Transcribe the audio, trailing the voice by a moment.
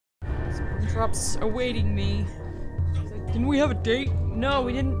Springtrap's awaiting me. He's like, didn't we have a date? No,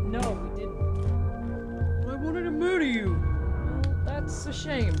 we didn't. No, we didn't. I wanted to murder you. Well, that's a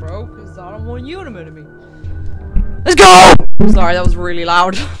shame, bro, because I don't want you to murder me. Let's go! Sorry, that was really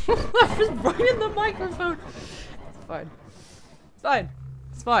loud. I was bringing the microphone. It's fine. It's fine.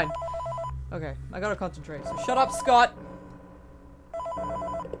 It's fine. Okay, I gotta concentrate. So shut up, Scott.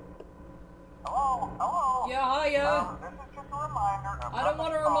 Hello, hello. Yeah, hiya. This is just a reminder of I don't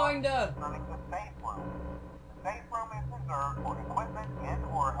want a reminder. concerning the safe room. The safe room is reserved for equipment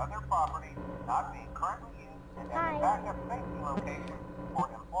and/or other property not being currently used and as a backup safety location for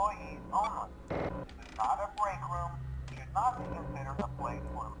employees only. This is not a break room. Should not be considered a place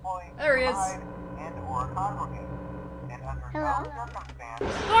for employees There he to is. hide and/or congregate. And under no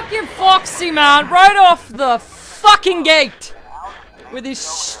circumstance. Fucking Foxy, man, right off the fucking gate with his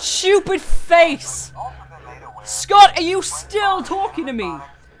stupid face. Scott, are you still talking to me?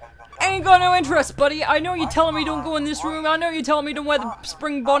 I ain't got no interest, buddy. I know you're telling me don't go in this room. I know you're telling me don't wear the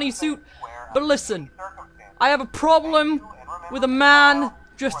spring bunny suit. But listen, I have a problem with a man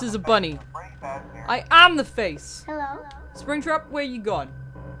dressed as a bunny. I am the face. Hello? Springtrap, where you gone?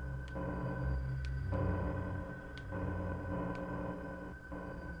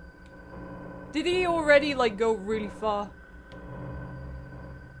 Did he already, like, go really far?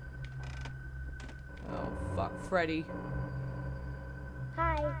 Oh, fuck, Freddy.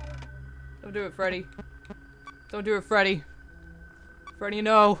 Hi. Don't do it, Freddy. Don't do it, Freddy. Freddy,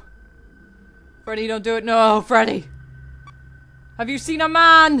 no. Freddy, don't do it. No, Freddy. Have you seen a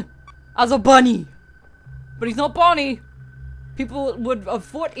man as a bunny? But he's not Bonnie. People would have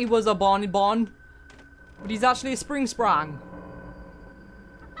thought he was a Bonnie Bon. But he's actually a Spring Sprang.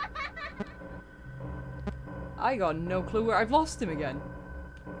 I got no clue where I've lost him again.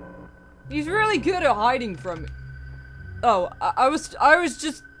 He's really good at hiding from me. Oh, I was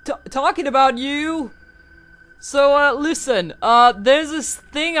just talking about you. So, listen, there's this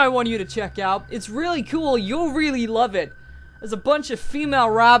thing I want you to check out. It's really cool. You'll really love it. There's a bunch of female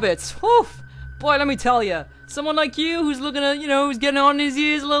rabbits. Whew. Boy, let me tell you. Someone like you who's looking at, you know, who's getting on his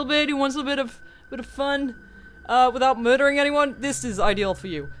ears a little bit, who wants a bit of fun, without murdering anyone, this is ideal for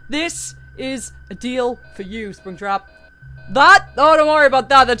you. This is a deal for you, Springtrap. That? Oh, don't worry about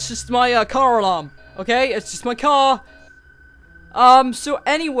that. That's just my, car alarm. Okay? It's just my car. So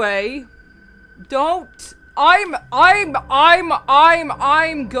anyway, don't... I'm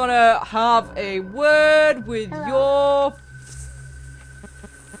gonna have a word with your...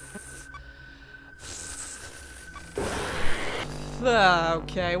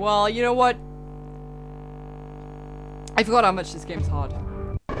 Okay, well, you know what? I forgot how much this game's hard.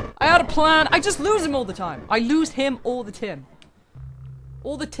 I had a plan. I just lose him all the time. I lose him all the time.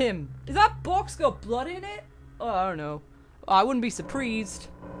 All the Tim. Is that box got blood in it? Oh, I don't know. I wouldn't be surprised.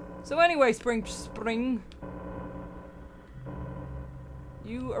 So anyway, Spring.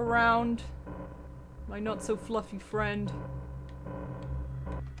 You around, my not so fluffy friend.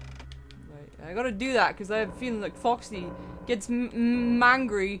 Right, I gotta do that because I have a feeling like Foxy gets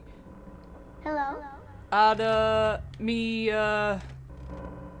mangry. Hello? At me. I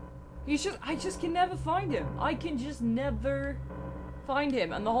just can never find him. I can just never find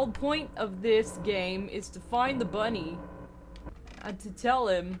him. And the whole point of this game is to find the bunny and to tell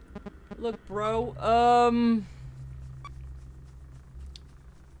him, look, bro,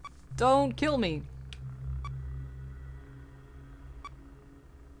 don't kill me.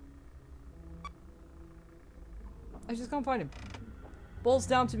 I just can't find him. Boils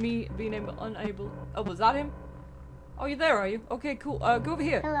down to me being unable. Oh, was that him? Oh, you're there, are you? Okay, cool. Go over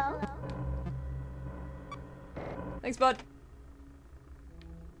here. Hello? Thanks, bud.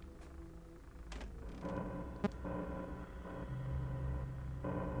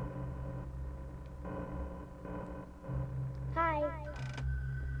 Hi.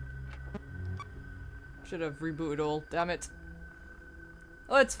 Should have rebooted all. Damn it.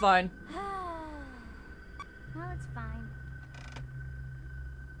 Oh, it's fine. Well, it's fine.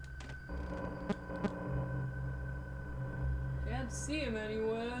 Can't see him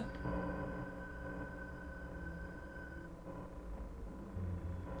anywhere.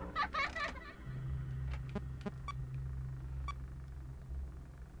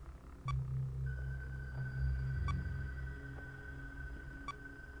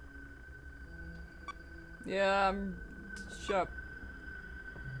 Yeah, shut up.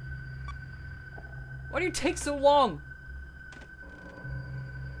 Why do you take so long?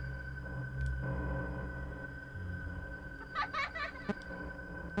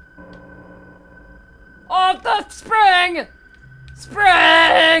 Oh, the spring!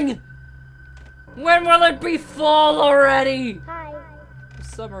 Spring! When will it be fall already? Hi.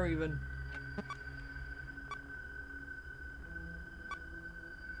 Summer even.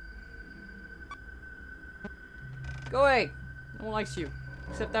 Go away. No one likes you.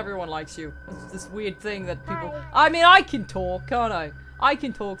 Except everyone likes you. It's this weird thing that people... I mean, I can talk, can't I? I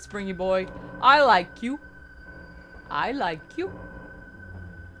can talk, Springy boy. I like you. I like you.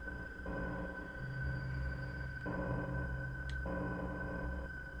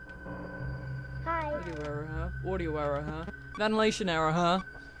 Hi. Audio error, huh? Audio error, huh? Ventilation error, huh?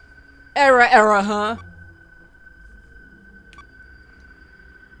 Error, huh?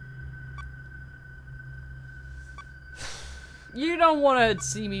 You don't want to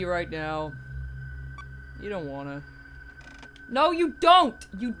see me right now. You don't want to. No, you don't.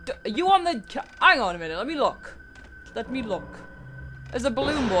 You on the... Hang on a minute. Let me look. Let me look. There's a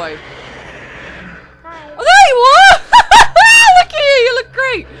balloon boy. Hi. Oh, there you are! Look at you. You look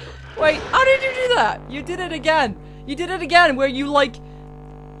great. Wait, how did you do that? You did it again. You did it again where you like...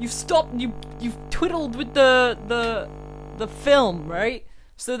 You stopped... You twiddled with the film, right?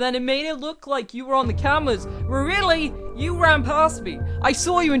 So then it made it look like you were on the cameras, where really, you ran past me. I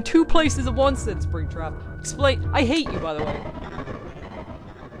saw you in 2 places at once then, Springtrap. Explain- I hate you, by the way.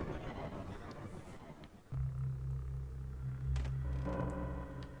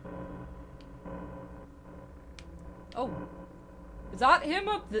 Oh. Is that him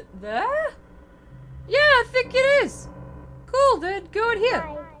up there? Yeah, I think it is. Cool, then, go in here.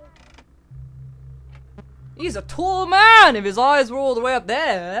 Hi. He's a tall man if his eyes were all the way up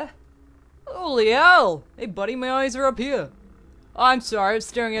there. Holy hell. Hey buddy, my eyes are up here. Oh, I'm sorry, I was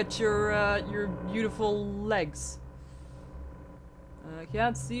staring at your beautiful legs. I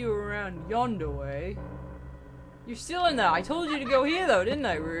can't see you around yonder way. You're still in there. I told you to go here though, didn't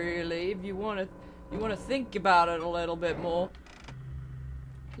I? Really? If you wanna think about it a little bit more.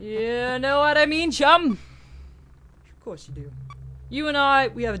 You know what I mean, chum? Of course you do. You and I,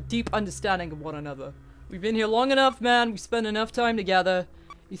 we have a deep understanding of one another. We've been here long enough, man. We spent enough time together.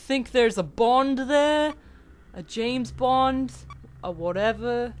 You think there's a bond there? A James Bond? A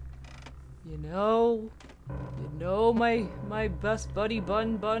whatever? You know my best buddy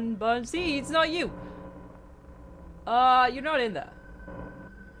Bun. See, it's not you. You're not in there.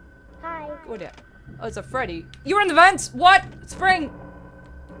 Hi. Go down. Oh, it's a Freddy. You're in the vents? What? Spring!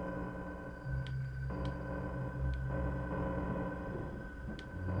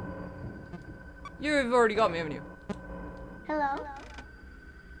 You've already got me, haven't you? Hello.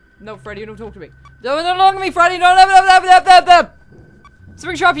 No, Freddy, don't talk to me. Don't look at me, Freddy! No!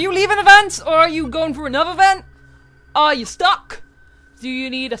 Springtrap, are you leaving the vent? Or are you going for another vent? Are you stuck? Do you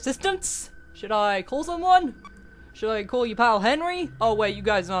need assistance? Should I call someone? Should I call your pal Henry? Oh wait, you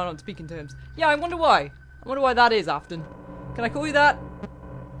guys are not on speaking terms. Yeah, I wonder why. I wonder why that is, Afton. Can I call you that?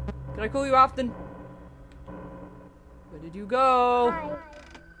 Can I call you Afton? Where did you go? Hi.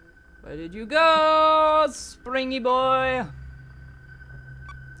 Where did you go, Springy boy?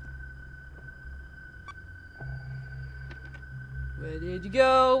 Where did you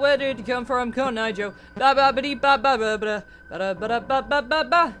go? Where did you come from, Conai Joe? Ba ba ba dee ba ba ba ba ba ba ba ba ba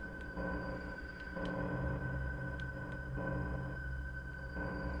ba.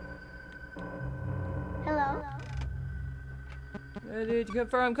 Hello. Where did you come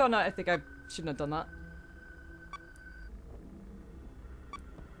from, Conai? I think I shouldn't have done that.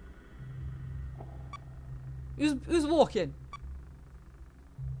 Who's walking?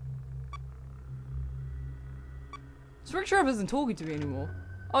 Springtrap isn't talking to me anymore.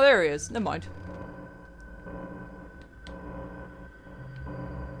 Oh, there he is. Never mind.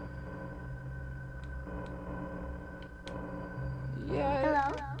 Yeah.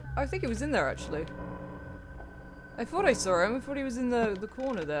 Hello. I think he was in there actually. I thought I saw him. I thought he was in the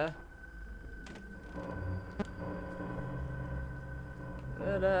corner there.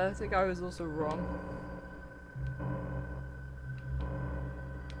 But I think I was also wrong.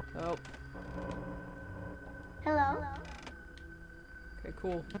 Oh. Hello. Okay,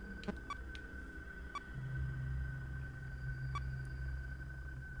 cool.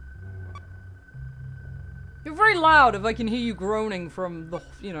 You're very loud if I can hear you groaning from the,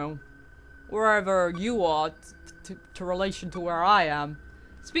 you know, wherever you are to relation to where I am.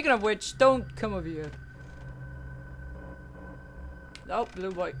 Speaking of which, don't come over here. Oh,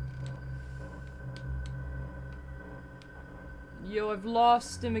 blue boy. Yo, I've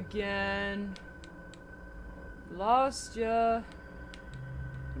lost him again. Lost ya.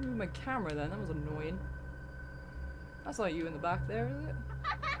 Move my camera then, that was annoying. That's not you in the back there, is it?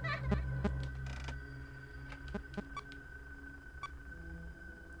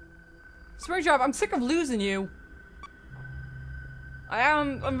 Springtrap, I'm sick of losing you.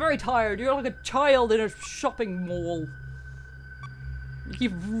 I'm very tired. You're like a child in a shopping mall. You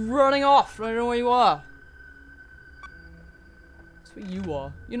keep running off, I don't know where you are. That's what you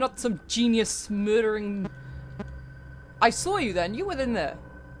are. You're not some genius murdering I saw you then. You were in there.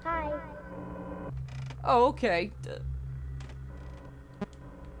 Hi. Oh, okay.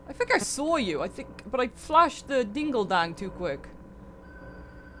 I think I saw you. But I flashed the dingle dang too quick.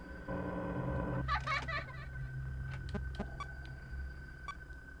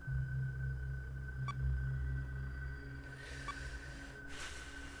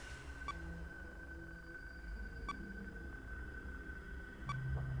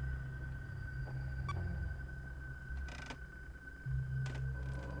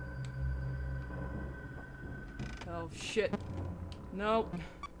 Oh shit. Nope.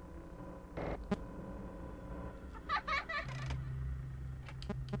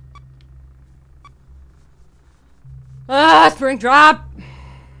 Ah, Springtrap!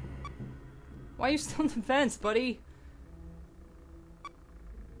 Why are you still on the fence, buddy?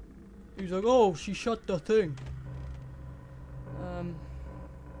 He's like, oh, she shut the thing. Oh,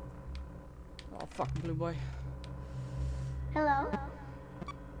 fucking blue boy. Hello.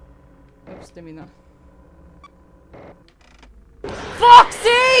 Oops, didn't mean that.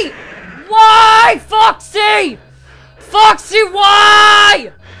 Foxy! Why, Foxy? Foxy,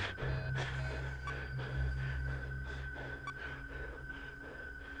 why?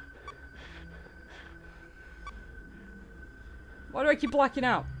 Why do I keep blacking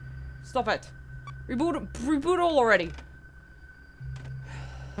out? Stop it. Reboot all already.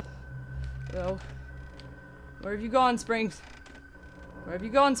 So, where have you gone, Springs? Where have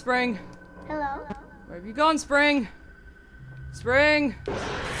you gone, Spring? Hello. Where have you gone, Spring? Spring!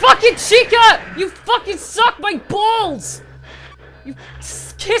 Fucking Chica! You fucking suck my balls! You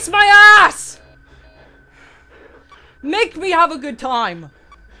kiss my ass! Make me have a good time!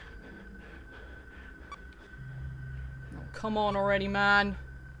 Oh, come on already, man.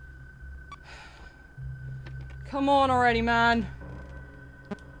 Come on already, man.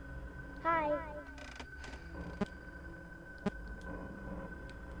 Hi.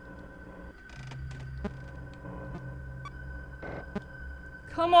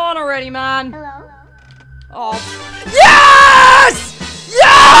 Come on already, man. Hello. Oh. Yes!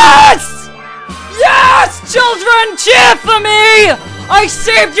 Yes! Yes! Children, cheer for me! I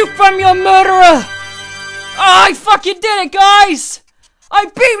saved you from your murderer! Oh, I fucking did it, guys! I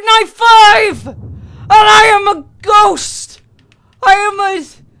beat Night 5! And I am a ghost! I am a...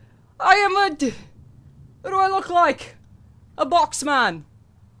 What do I look like? A box man.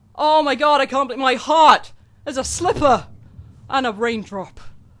 Oh my god, I can't believe my heart! There's a slipper! And a raindrop.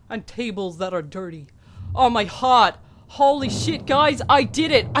 And tables that are dirty. Oh, my heart. Holy shit, guys. I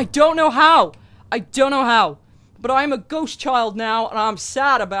did it. I don't know how. I don't know how. But I'm a ghost child now, and I'm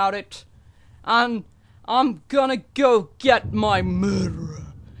sad about it. And I'm gonna go get my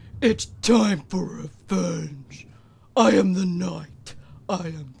murderer. It's time for revenge. I am the night. I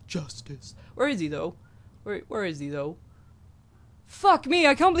am justice. Where is he, though? Where is he, though? Fuck me.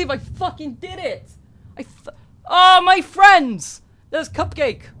 I can't believe I fucking did it. Oh, my friends! There's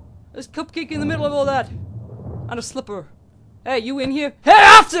Cupcake. There's Cupcake in the middle of all that. And a slipper. Hey, you in here? Hey,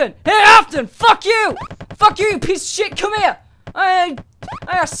 Afton! Hey, Afton! Fuck you! Fuck you, you piece of shit! Come here! I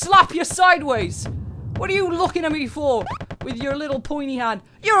slap you sideways. What are you looking at me for? With your little pointy hand.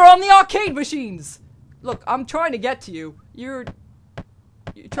 You're on the arcade machines! Look, I'm trying to get to you. You're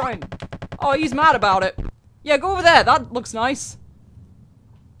trying... Oh, he's mad about it. Yeah, go over there. That looks nice.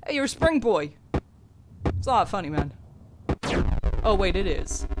 Hey, you're a spring boy. It's not that funny, man. Oh, wait, it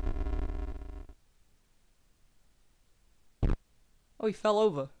is. Oh, he fell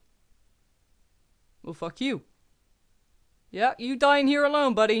over. Well, fuck you. Yeah, you dying here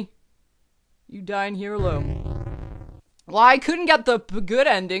alone, buddy. You dying here alone. Well, I couldn't get the good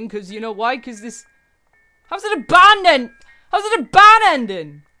ending, because you know why? Because this... How's it a bad end? How's it a bad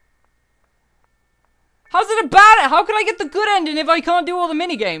ending? How's it a bad... How can I get the good ending if I can't do all the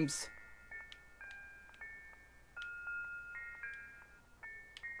minigames?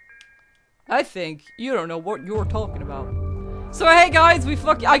 I think you don't know what you're talking about. So hey guys,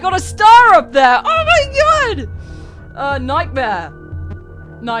 I got a star up there! Oh my god! Nightmare.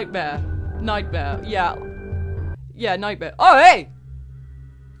 Nightmare. Yeah. Yeah, Nightmare. Oh hey!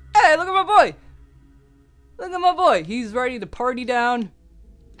 Hey, look at my boy! Look at my boy. He's ready to party down.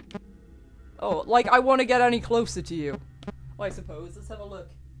 Oh, like I want to get any closer to you. Well, I suppose. Let's have a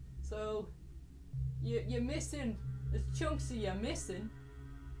look. So, you're missing. There's chunks of you missing.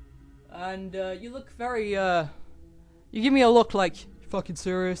 And, you look very, you give me a look like, you fucking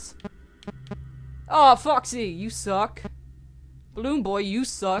serious? Oh, Foxy, you suck. Balloon Boy, you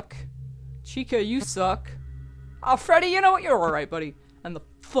suck. Chica, you suck. Oh, Freddy, you know what? You're alright, buddy. And the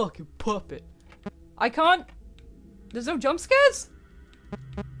fucking puppet. I can't... There's no jump scares?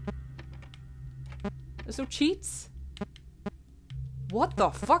 There's no cheats? What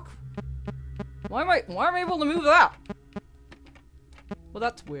the fuck? Why am I able to move that? Well,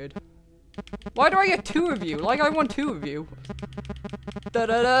 that's weird. Why do I get 2 of you? Like, I want 2 of you.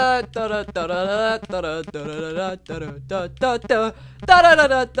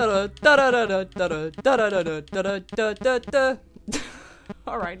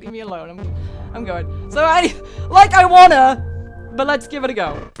 Alright, leave me alone. I'm going. So I wanna, but let's give it a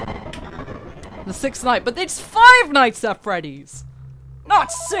go. The 6th night, but it's 5 nights at Freddy's,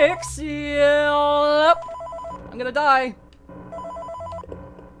 not 6. Yep. I'm gonna die.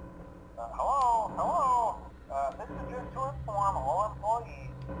 Hello. This is just to inform all employees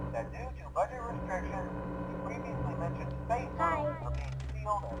that due to budget restrictions, the previously mentioned safe rooms are being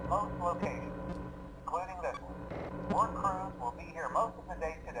sealed at most locations, including this one. Work crews will be here most of the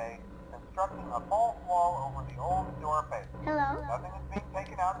day today, constructing a false wall over the old door face. Hello? Nothing is being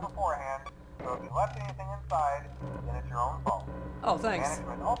taken out beforehand, so if you left anything inside, then it's your own fault. Oh, thanks.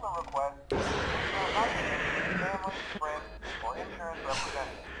 Management also requests that you not to mention family, friends, or insurance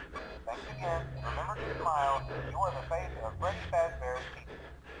representatives. Thanks again, and remember to smile. You are the face of Freddy Fazbear's Pizza.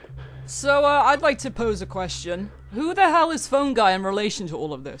 So, I'd like to pose a question. Who the hell is Phone Guy in relation to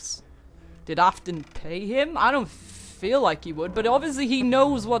all of this? Did Afton pay him? I don't feel like he would, but obviously he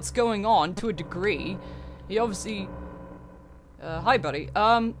knows what's going on to a degree. He obviously... hi, buddy.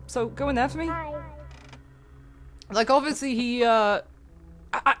 So, go in there for me? Hi. Like, obviously he, I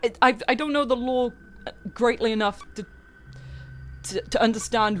don't know the law greatly enough to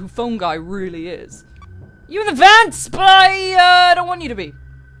understand who Phone Guy really is. You in the vents, but I don't want you to be.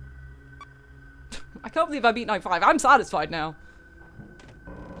 I can't believe I beat Night 5. I'm satisfied now.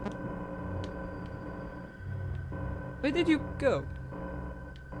 Where did you go?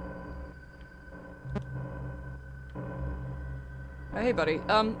 Hey, buddy.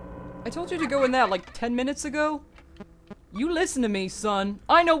 I told you to go in there like 10 minutes ago. You listen to me, son.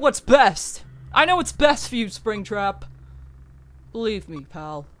 I know what's best. I know what's best for you, Springtrap. Believe me,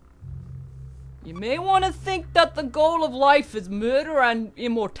 pal. You may want to think that the goal of life is murder and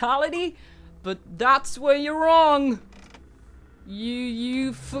immortality, but that's where you're wrong.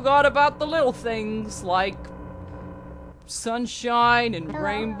 You forgot about the little things like sunshine and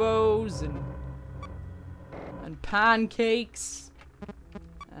rainbows and pancakes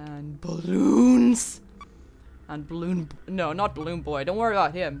and balloons and no, not Balloon Boy. Don't worry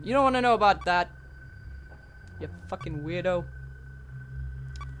about him. You don't want to know about that. You fucking weirdo.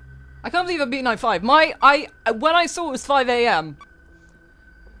 I can't believe I beat Night 5. When I saw it was 5 AM,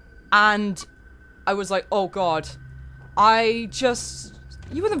 and I was like, oh god, you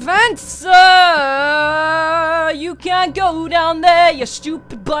in the vents, you can't go down there, you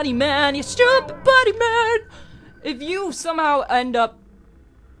stupid bunny man, you stupid bunny man. If you somehow end up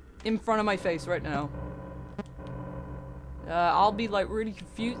in front of my face right now, I'll be like really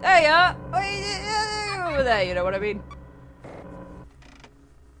confused. Hey, over there, you know what I mean?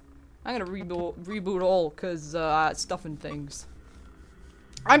 I'm gonna reboot all because stuff and things.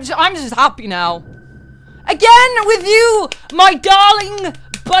 I'm just happy now. Again with you, my darling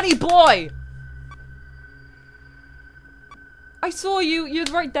buddy boy. I saw you. You're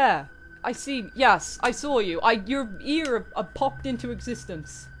right there. I see. Yes, I saw you. Your ear popped into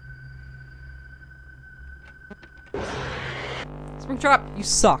existence. Springtrap, you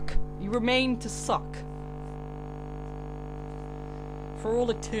suck. You remain to suck. For all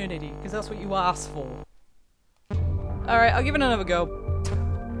eternity, because that's what you asked for. Alright, I'll give it another go.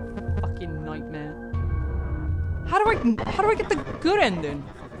 Fucking nightmare. How do I get the good ending?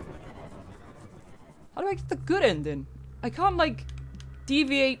 How do I get the good ending? I can't, like,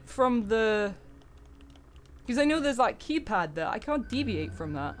 deviate from the... Because I know there's, like, keypad there. I can't deviate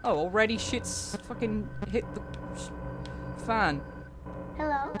from that. Oh, already shit's fucking hit the fan.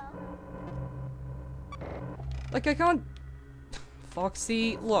 Hello? Like, I can't...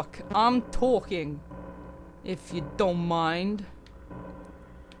 Foxy, look, I'm talking. If you don't mind.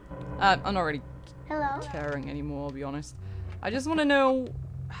 I'm not really caring anymore, I'll be honest. I just want to know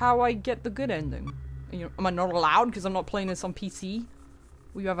how I get the good ending. You know, am I not allowed because I'm not playing this on PC?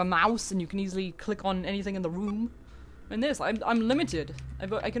 Where you have a mouse and you can easily click on anything in the room. And this, I'm limited.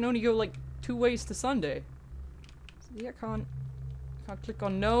 I can only go like 2 ways to Sunday. See, I can't click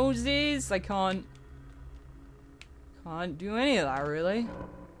on noses. I can't do any of that really.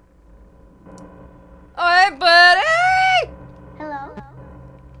 Oh, hey, buddy! Hello?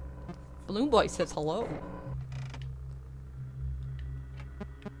 Balloon Boy says hello.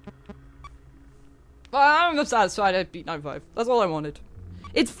 Well, I'm satisfied I beat Night 5. That's all I wanted.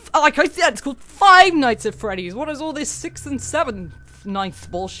 It's, like I said, it's called 5 Nights at Freddy's. What is all this 6th and 7th, 9th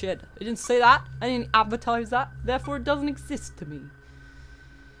bullshit? I didn't say that. I didn't advertise that. Therefore, it doesn't exist to me.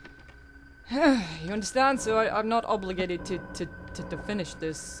 You understand? So I'm not obligated to finish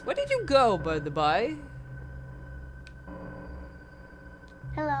this. Where did you go, by the by?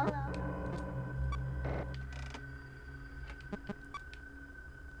 Hello?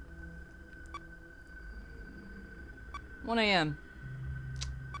 1 a.m.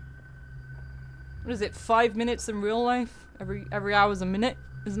 What is it? 5 minutes in real life? Every hour's a minute?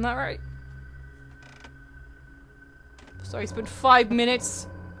 Isn't that right? So I spent 5 minutes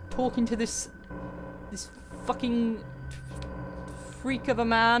talking to this fucking freak of a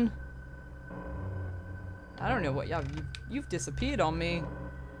man. I don't know what. Yeah, you've disappeared on me.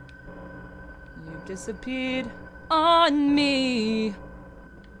 You've disappeared on me.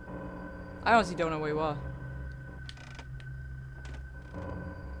 I honestly don't know where you are.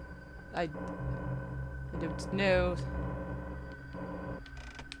 I don't know.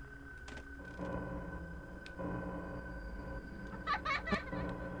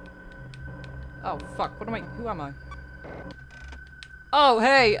 Oh fuck, what am I, who am I? Oh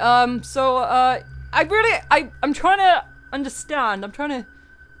hey, I'm trying to understand, I'm trying to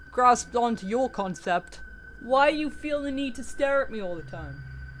grasp onto your concept. Why you feel the need to stare at me all the time?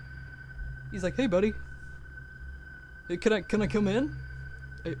 He's like, hey buddy. Hey, can I come in?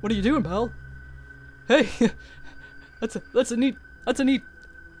 Hey, what are you doing, pal? Hey, that's a neat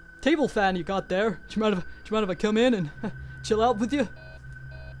table fan you got there. Do you mind if I come in and chill out with you?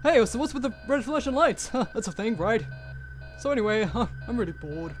 Hey, so what's with the red flashing lights? Huh, that's a thing, right? So anyway, I'm really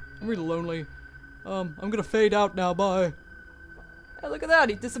bored. I'm really lonely. I'm gonna fade out now. Bye. Hey, look at that.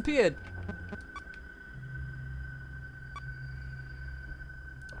 He disappeared.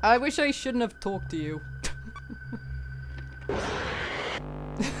 I wish I shouldn't have talked to you.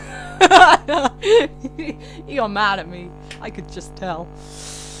 He got mad at me. I could just tell.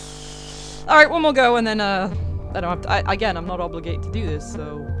 Alright, one more go and then I don't have to, again, I'm not obligated to do this,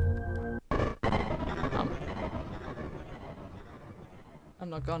 so I'm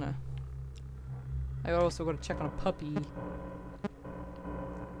not gonna. I also gotta check on a puppy.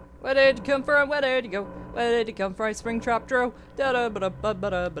 Where did you come from? Where did you go? Where did you come from? Springtrap Dro. Da da ba da ba ba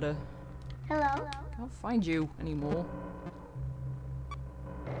da ba da. Hello? Can't find you anymore.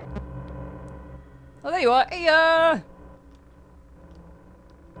 Oh, there you are. Hey,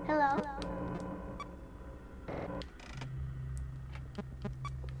 Hello?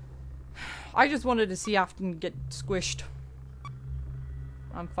 I just wanted to see Afton get squished.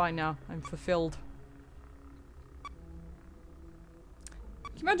 I'm fine now. I'm fulfilled.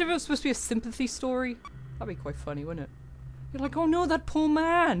 Can you imagine if it was supposed to be a sympathy story? That'd be quite funny, wouldn't it? You're like, oh no, that poor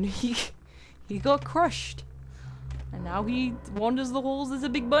man. He got crushed. And now he wanders the halls as a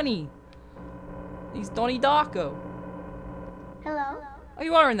big bunny. He's Donnie Darko. Hello? Oh,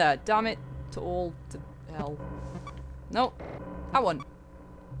 you are in that. Damn it. To hell. No. That one.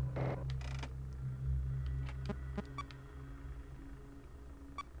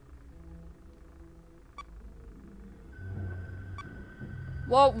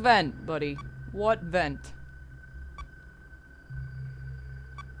 What vent, buddy? What vent?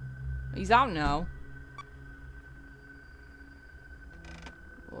 He's out now.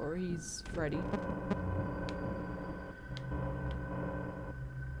 Or he's Freddy.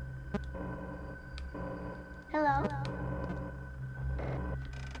 Hello?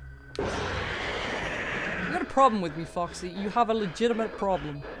 You got a problem with me, Foxy. You have a legitimate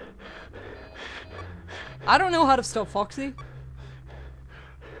problem. I don't know how to stop Foxy.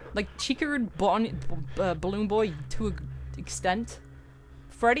 Like, Chica and Balloon Boy to an extent.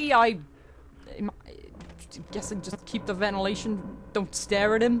 Freddy, I guess I just keep the ventilation. Don't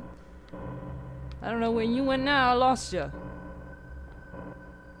stare at him. I don't know where you went now. I lost you.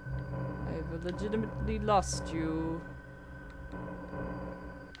 I've legitimately lost you.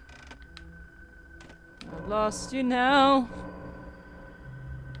 I've lost you now.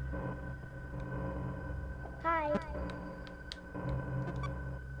 Hi.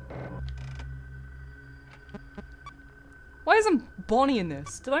 Why isn't Bonnie in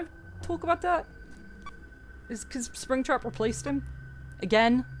this? Did I talk about that? Is because Springtrap replaced him?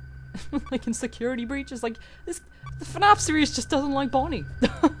 Again? Like in Security Breach? It's like, this, the FNAF series just doesn't like Bonnie.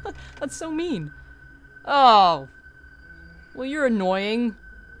 That's so mean. Oh. Well, you're annoying.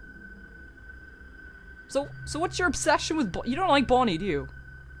 So what's your obsession with Bonnie? You don't like Bonnie, do you?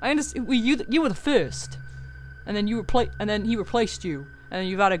 I understand. Well, you were the first. And then he replaced you. And then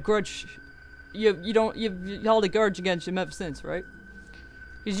you've had a grudge. You've held a grudge against him ever since, right?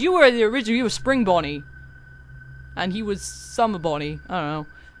 Because you were the original, you were Spring Bonnie. And he was Summer Bonnie, I don't know.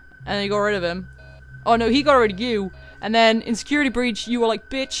 And then you got rid of him. Oh no, he got rid of you. And then in Security Breach, you were like,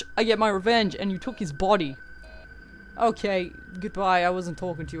 bitch, I get my revenge. And you took his body. Okay, goodbye. I wasn't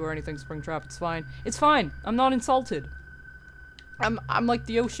talking to you or anything, Springtrap. It's fine. It's fine. I'm not insulted. I'm like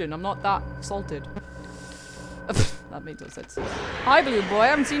the ocean. I'm not that salted. That made no sense. Hi, Blue Boy. I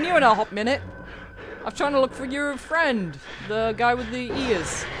haven't seen you in a hot minute. I'm trying to look for your friend, the guy with the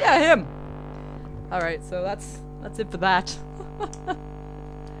ears. Yeah, him. All right, so that's it for that.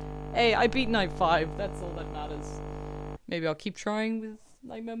 Hey, I beat night 5. That's all that matters. Maybe I'll keep trying with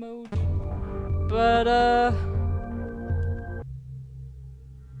nightmare mode. But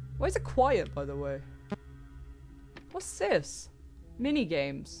why is it quiet, by the way? What's this? Mini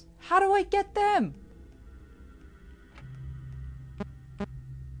games. How do I get them?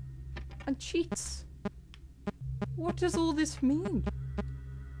 And cheats. What does all this mean?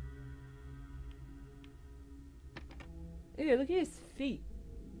 Ew, look at his feet.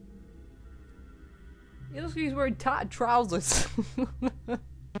 He looks like he's wearing tattered trousers.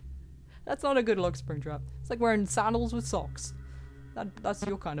 That's not a good look, Springtrap. It's like wearing sandals with socks. That's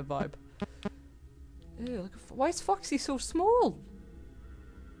your kind of vibe. Ew, look at, why is Foxy so small?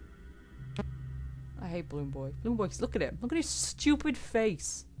 I hate Bloom Boy. Bloom Boy, look at him. Look at his stupid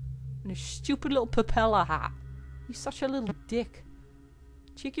face. And his stupid little propeller hat. He's such a little dick.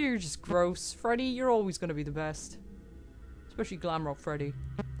 Chicky, you're just gross. Freddy, you're always gonna be the best. Especially Glamrock Freddy.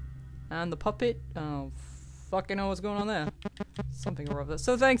 And the puppet. Oh, fucking know what's going on there. Something or other.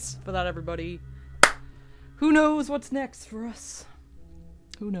 So thanks for that, everybody. Who knows what's next for us?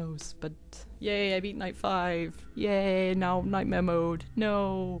 Who knows? But yay, I beat night 5. Yay, now nightmare mode.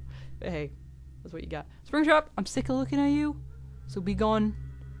 No. But hey, that's what you got. Springtrap, I'm sick of looking at you. So be gone.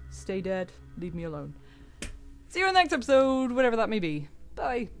 Stay dead. Leave me alone. See you in the next episode, whatever that may be.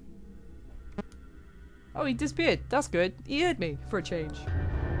 Bye. Oh, he disappeared. That's good. He heard me for a change.